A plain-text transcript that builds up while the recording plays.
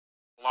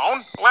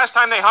alone. The last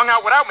time they hung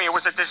out without me, it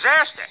was a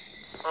disaster.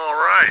 All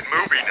right,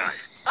 movie night.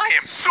 I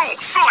am so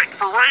psyched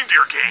for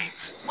reindeer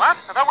games. What?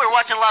 I thought we were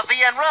watching La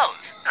Vie en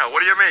Rose. Now,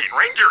 what do you mean?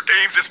 Reindeer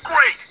games is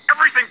great.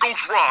 Everything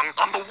goes wrong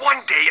on the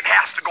one day it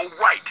has to go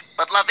right.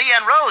 But La Vie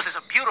en Rose is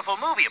a beautiful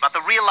movie about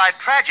the real-life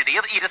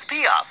tragedy of Edith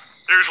Piaf.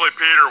 Usually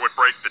Peter would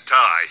break the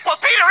tie. Well,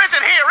 Peter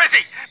isn't here, is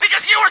he?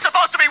 Because you were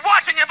supposed to be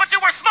watching him, but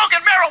you were smoking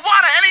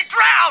marijuana and he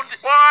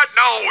drowned! What?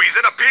 No, he's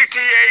in a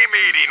PTA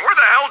meeting. Where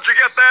the hell did you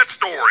get that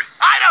story?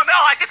 I don't know,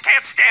 I just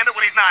can't stand it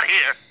when he's not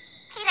here.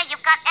 Peter,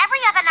 you've got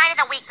every other night of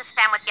the week to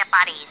spend with your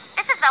buddies.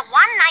 This is the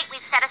one night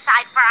we've set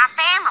aside for our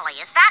family.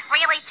 Is that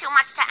really too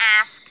much to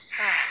ask?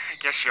 I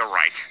guess you're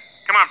right.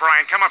 Come on,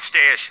 Brian, come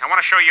upstairs. I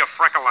want to show you a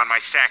freckle on my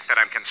sack that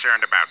I'm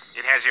concerned about.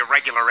 It has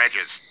irregular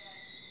edges.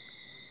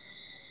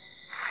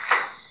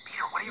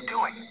 Peter, what are you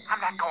doing?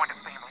 I'm not going to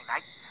family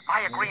night.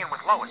 My agreeing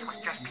with Lois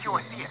was just pure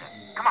theater.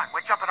 Come on,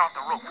 we're jumping off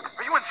the roof.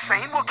 Are you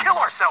insane? We'll kill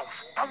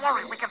ourselves. Don't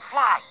worry, we can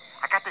fly.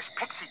 I got this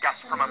pixie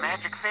dust from a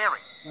magic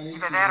fairy.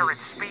 Either that or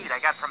it's speed I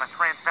got from a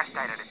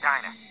transvestite at a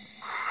diner.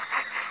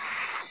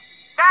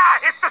 Ah,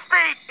 it's the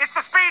speed! It's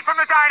the speed from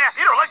the diner!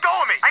 Peter, let go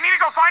of me! I need to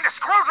go find a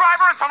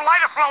screwdriver and some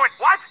lighter fluid.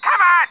 What?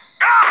 Come on!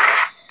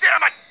 Ah!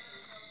 Damn it!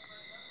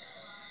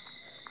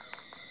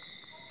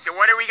 So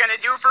what are we gonna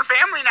do for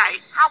family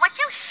night? Oh, would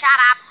you shut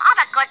up? All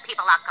the good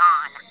people are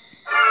gone.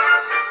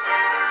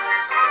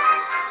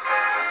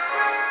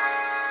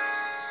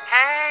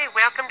 Hey,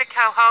 welcome to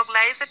Cohog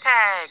Laser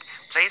Tag.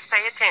 Please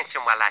pay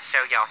attention while I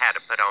show y'all how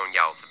to put on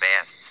y'all's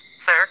vests.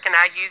 Sir, can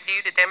I use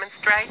you to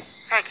demonstrate?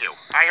 Thank you.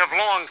 I have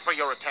longed for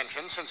your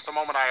attention since the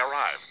moment I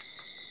arrived.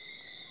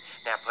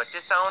 Now put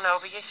this on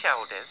over your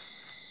shoulders.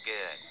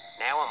 Good.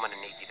 Now I'm gonna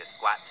need you to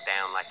squat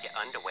down like your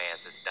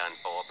underwears is done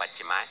for, but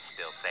you might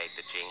still save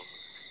the jeans.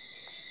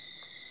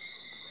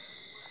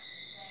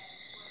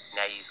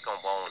 Now you's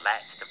gonna want to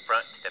latch the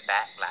front to the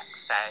back like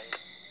so.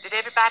 Did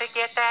everybody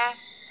get that?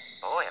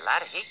 Boy, a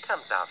lot of heat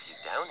comes off you,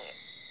 don't it?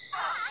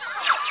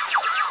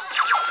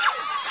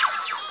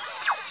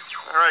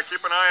 All right,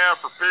 keep an eye out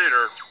for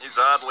Peter. He's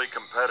oddly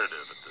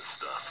competitive at this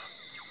stuff.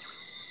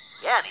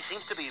 Yeah, and he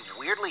seems to be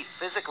weirdly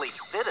physically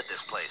fit at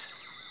this place.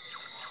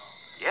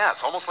 Yeah,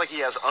 it's almost like he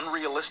has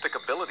unrealistic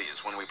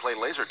abilities when we play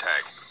laser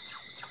tag.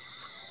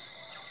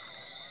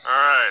 All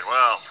right,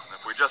 well,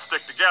 if we just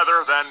stick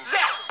together, then...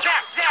 Zap!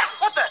 Zap! Zap!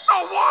 What the?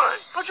 No way!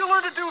 How'd you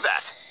learn to do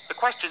that? The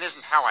question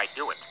isn't how I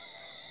do it.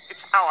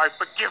 It's how I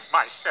forgive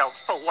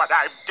myself for what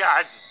I've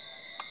done.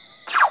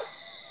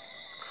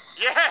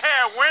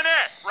 Yeah,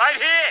 winner! Right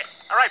here!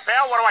 All right,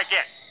 pal, what do I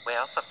get?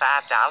 Well, for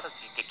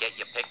 $5, you could get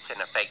your picture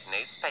in a fake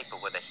newspaper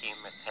with a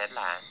humorous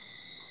headline.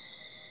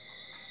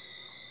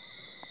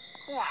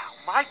 Wow,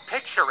 my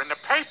picture in the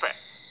paper.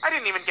 I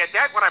didn't even get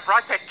that when I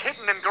brought that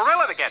kitten and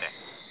gorilla together.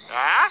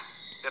 Huh?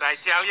 Did I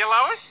tell you,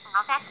 Lois?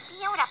 Oh, that's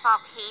beautiful,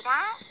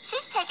 Peter.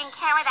 She's taking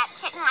care of that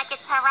kitten like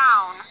it's her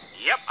own.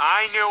 Yep,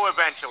 I knew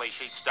eventually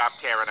she'd stop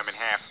tearing him in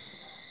half.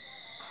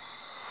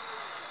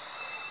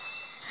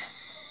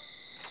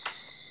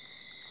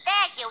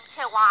 There you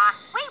two are.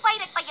 We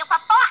waited for you for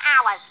 4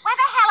 hours. Where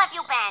the hell have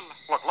you been?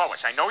 Look,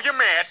 Lois, I know you're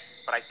mad,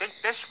 but I think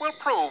this will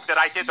prove that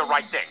I did the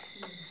right thing.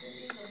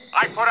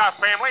 I put our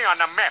family on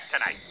the map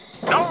tonight.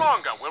 No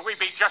longer will we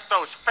be just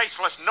those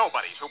faceless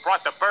nobodies who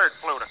brought the bird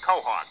flu to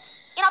Quahog.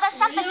 You know, there's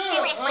something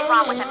seriously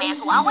wrong with a man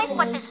who always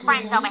puts his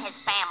friends over his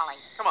family.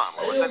 Come on,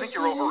 Lois, I think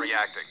you're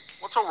overreacting.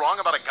 What's so wrong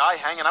about a guy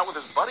hanging out with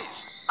his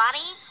buddies?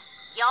 Buddies?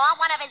 You're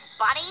one of his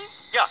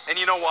buddies? Yeah, and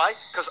you know why?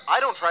 Because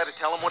I don't try to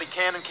tell him what he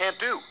can and can't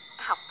do.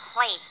 Oh,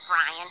 please,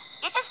 Brian.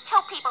 You're just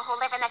two people who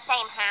live in the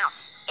same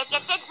house. If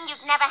you didn't,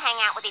 you'd never hang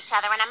out with each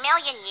other in a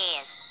million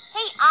years.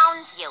 He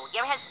owns you.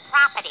 You're his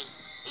property.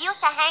 He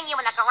used to hang you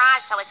in the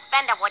garage so his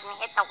fender wouldn't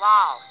hit the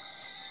wall.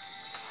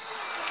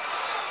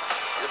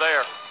 You're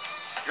there.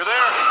 You're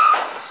there.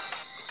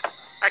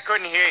 I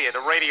couldn't hear you. The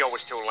radio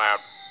was too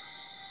loud.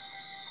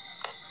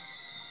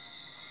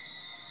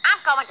 I'm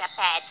going to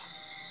bed.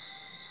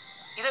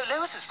 You know,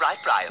 Lois is right,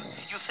 Brian.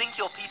 You think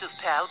you're Peter's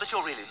pal, but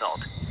you're really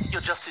not. You're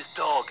just his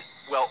dog.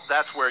 Well,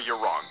 that's where you're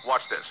wrong.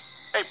 Watch this.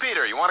 Hey,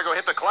 Peter, you want to go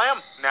hit the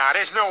clam? Nah,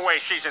 there's no way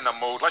she's in the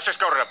mood. Let's just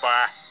go to the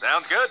bar.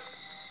 Sounds good.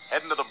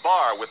 Heading to the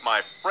bar with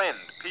my friend,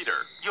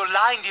 Peter. You're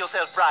lying to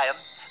yourself, Brian.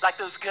 Like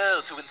those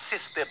girls who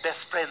insist their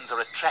best friends are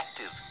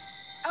attractive.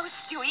 Oh,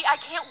 Stewie, I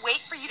can't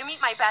wait for you to meet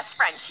my best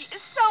friend. She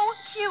is so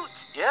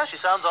cute. Yeah, she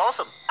sounds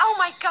awesome. Oh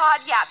my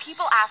God, yeah.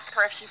 People ask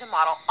her if she's a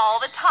model all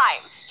the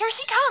time. Here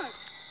she comes.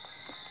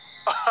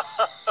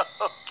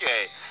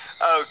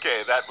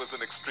 Okay, that was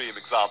an extreme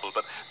example,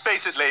 but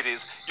face it,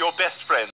 ladies, your best friend